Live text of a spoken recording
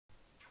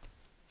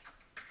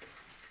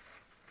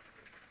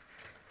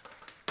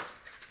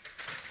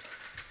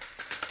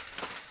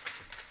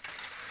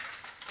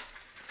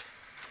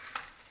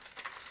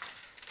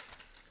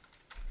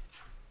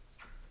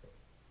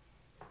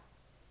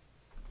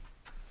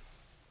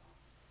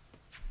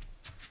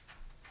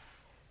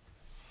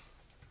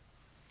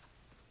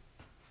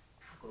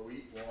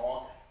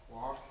Walk,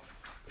 walk.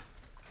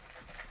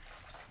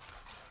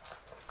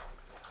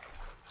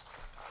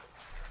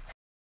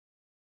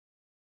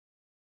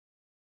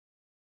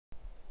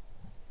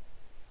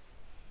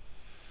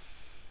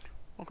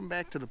 Welcome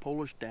back to the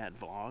Polish Dad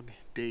Vlog,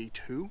 day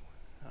 2.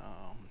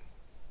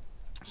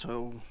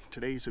 So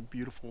today's a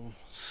beautiful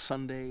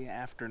Sunday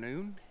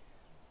afternoon.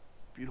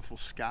 Beautiful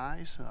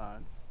skies.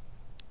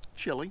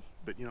 Chilly,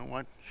 but you know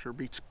what? Sure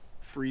beats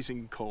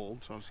freezing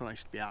cold, so it's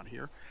nice to be out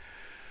here.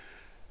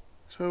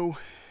 So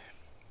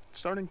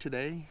starting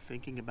today,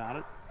 thinking about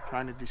it,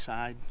 trying to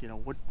decide,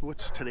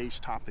 what's today's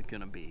topic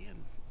going to be.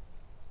 And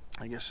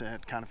I guess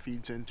that kind of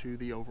feeds into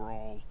the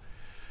overall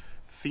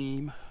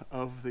theme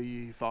of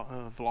the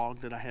vlog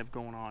that I have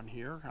going on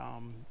here.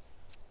 A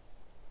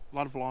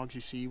lot of vlogs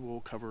you see will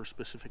cover a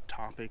specific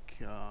topic,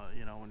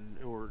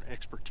 or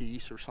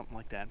expertise or something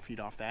like that and feed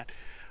off that.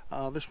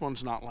 This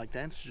one's not like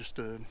that. It's just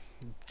a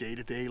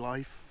day-to-day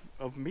life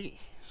of me.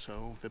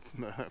 So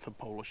the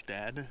Polish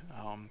dad.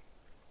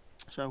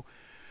 So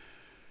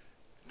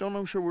don't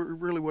know sure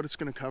really what it's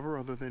going to cover,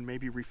 other than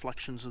maybe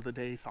reflections of the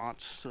day,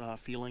 thoughts,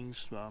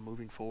 feelings,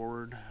 moving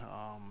forward.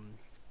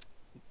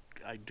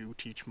 I do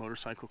teach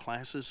motorcycle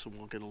classes, so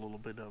we'll get a little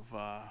bit of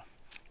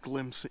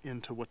glimpse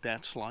into what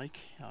that's like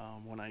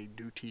when I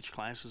do teach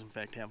classes. In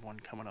fact, I have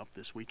one coming up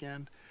this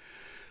weekend.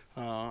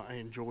 I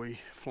enjoy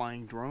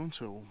flying drones,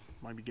 so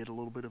maybe get a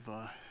little bit of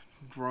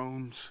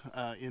drones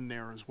in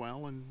there as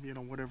well, and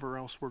whatever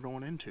else we're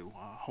going into.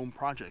 Home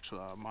projects.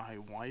 My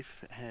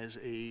wife has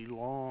a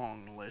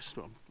long list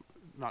of,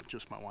 not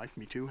just my wife,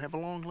 me too, have a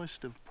long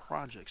list of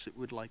projects that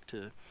we'd like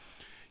to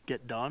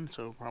get done.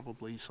 So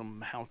probably some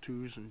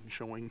how-tos and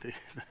showing the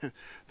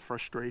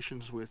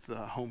frustrations with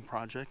home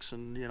projects,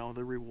 and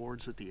the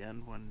rewards at the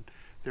end when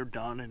they're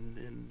done,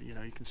 and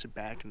you can sit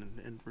back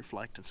and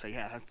reflect and say,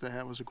 yeah,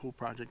 that was a cool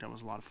project, that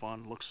was a lot of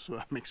fun, looks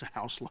makes a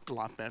house look a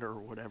lot better, or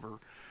whatever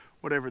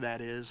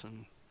that is.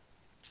 And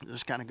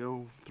just kind of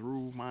go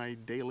through my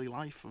daily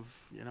life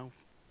of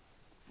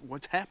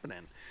what's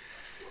happening.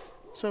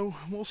 So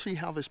we'll see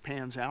how this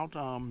pans out.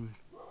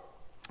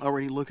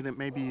 Already looking at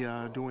maybe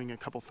doing a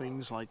couple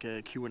things like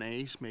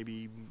Q&As.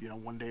 Maybe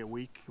one day a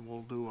week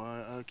we'll do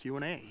a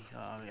Q&A.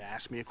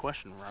 Ask me a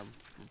question, or I'll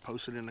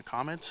post it in the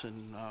comments,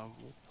 and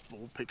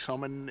we'll pick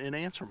some and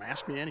answer them.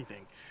 Ask me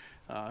anything.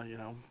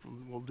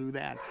 We'll do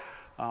that.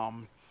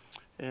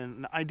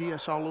 And the idea I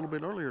saw a little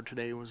bit earlier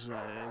today was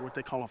what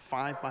they call a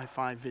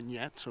 5x5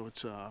 vignette. So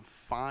it's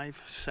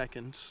 5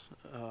 seconds,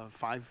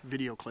 5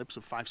 video clips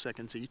of 5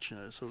 seconds each,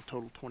 so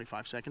total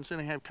 25 seconds. And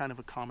they have kind of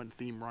a common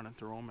theme running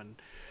through them,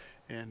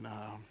 and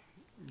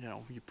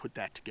you put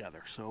that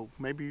together. So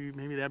maybe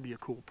that'd be a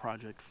cool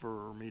project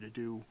for me to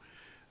do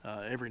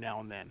every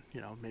now and then,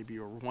 maybe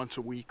or once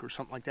a week or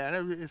something like that.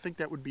 I think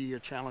that would be a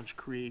challenge.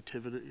 Creatively?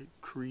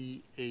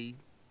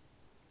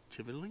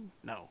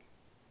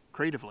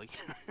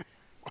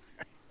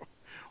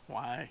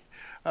 Why?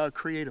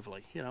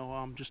 Creatively,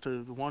 just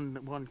to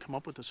one come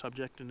up with the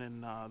subject, and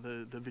then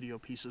the video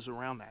pieces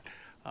around that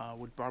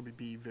would probably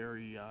be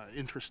very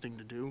interesting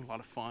to do. A lot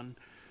of fun.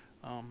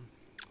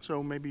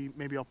 So maybe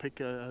I'll pick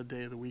a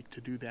day of the week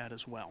to do that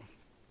as well.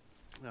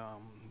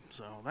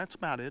 So that's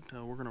about it.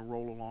 We're going to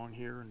roll along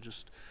here and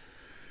just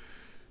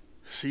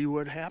see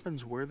what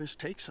happens, where this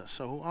takes us.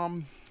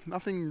 So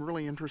nothing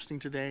really interesting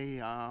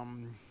today.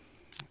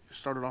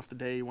 Started off the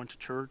day, went to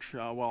church.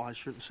 Well, I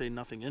shouldn't say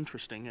nothing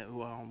interesting. It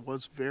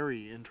was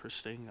very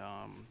interesting.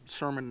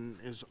 Sermon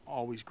is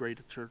always great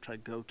at church I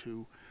go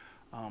to.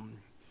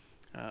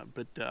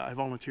 But I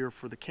volunteer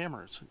for the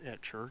cameras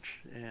at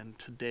church, and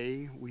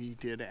today we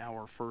did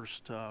our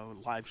first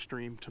live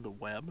stream to the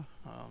web.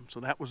 So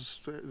that was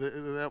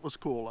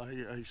cool.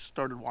 I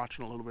started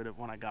watching a little bit of it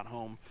when I got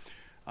home.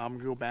 I'm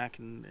gonna go back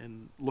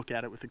and look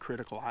at it with a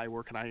critical eye.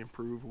 Where can I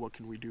improve? What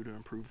can we do to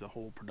improve the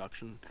whole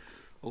production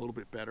a little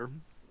bit better?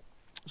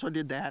 So I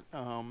did that.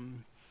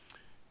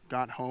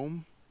 Got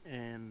home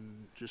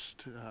and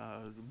just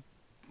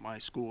my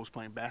school was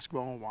playing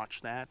basketball.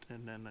 Watched that,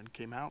 and then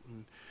came out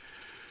and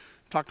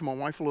talked to my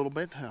wife a little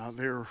bit.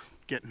 They're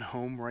getting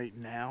home right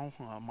now.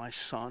 My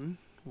son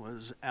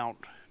was out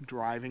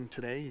driving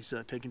today. He's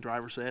taking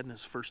driver's ed, and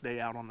his first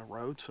day out on the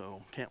road,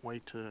 so can't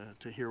wait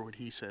to hear what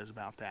he says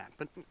about that.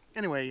 But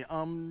anyway,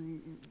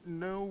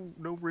 no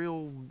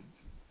real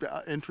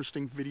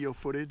interesting video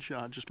footage,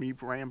 just me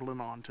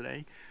rambling on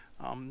today.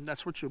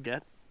 That's what you'll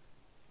get.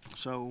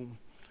 So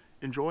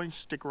enjoy,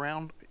 stick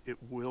around, it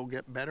will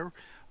get better.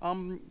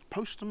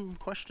 Post some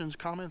questions,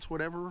 comments,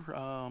 whatever.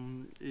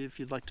 If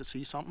you'd like to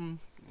see something,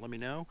 let me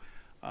know.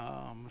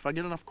 If I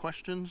get enough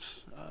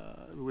questions,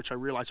 which I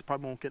realize I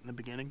probably won't get in the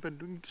beginning, but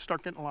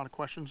start getting a lot of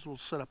questions, we'll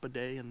set up a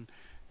day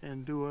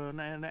and do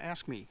an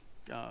Ask Me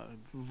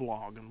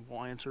vlog, and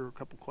we'll answer a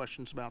couple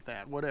questions about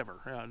that, whatever.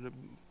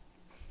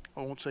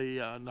 I won't say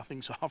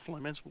nothing's off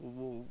limits.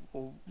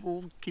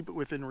 We'll keep it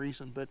within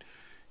reason, but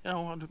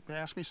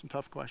ask me some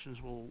tough questions.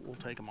 We'll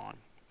take them on.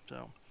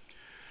 So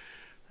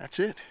that's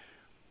it.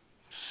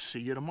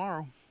 See you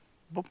tomorrow.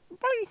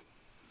 Bye.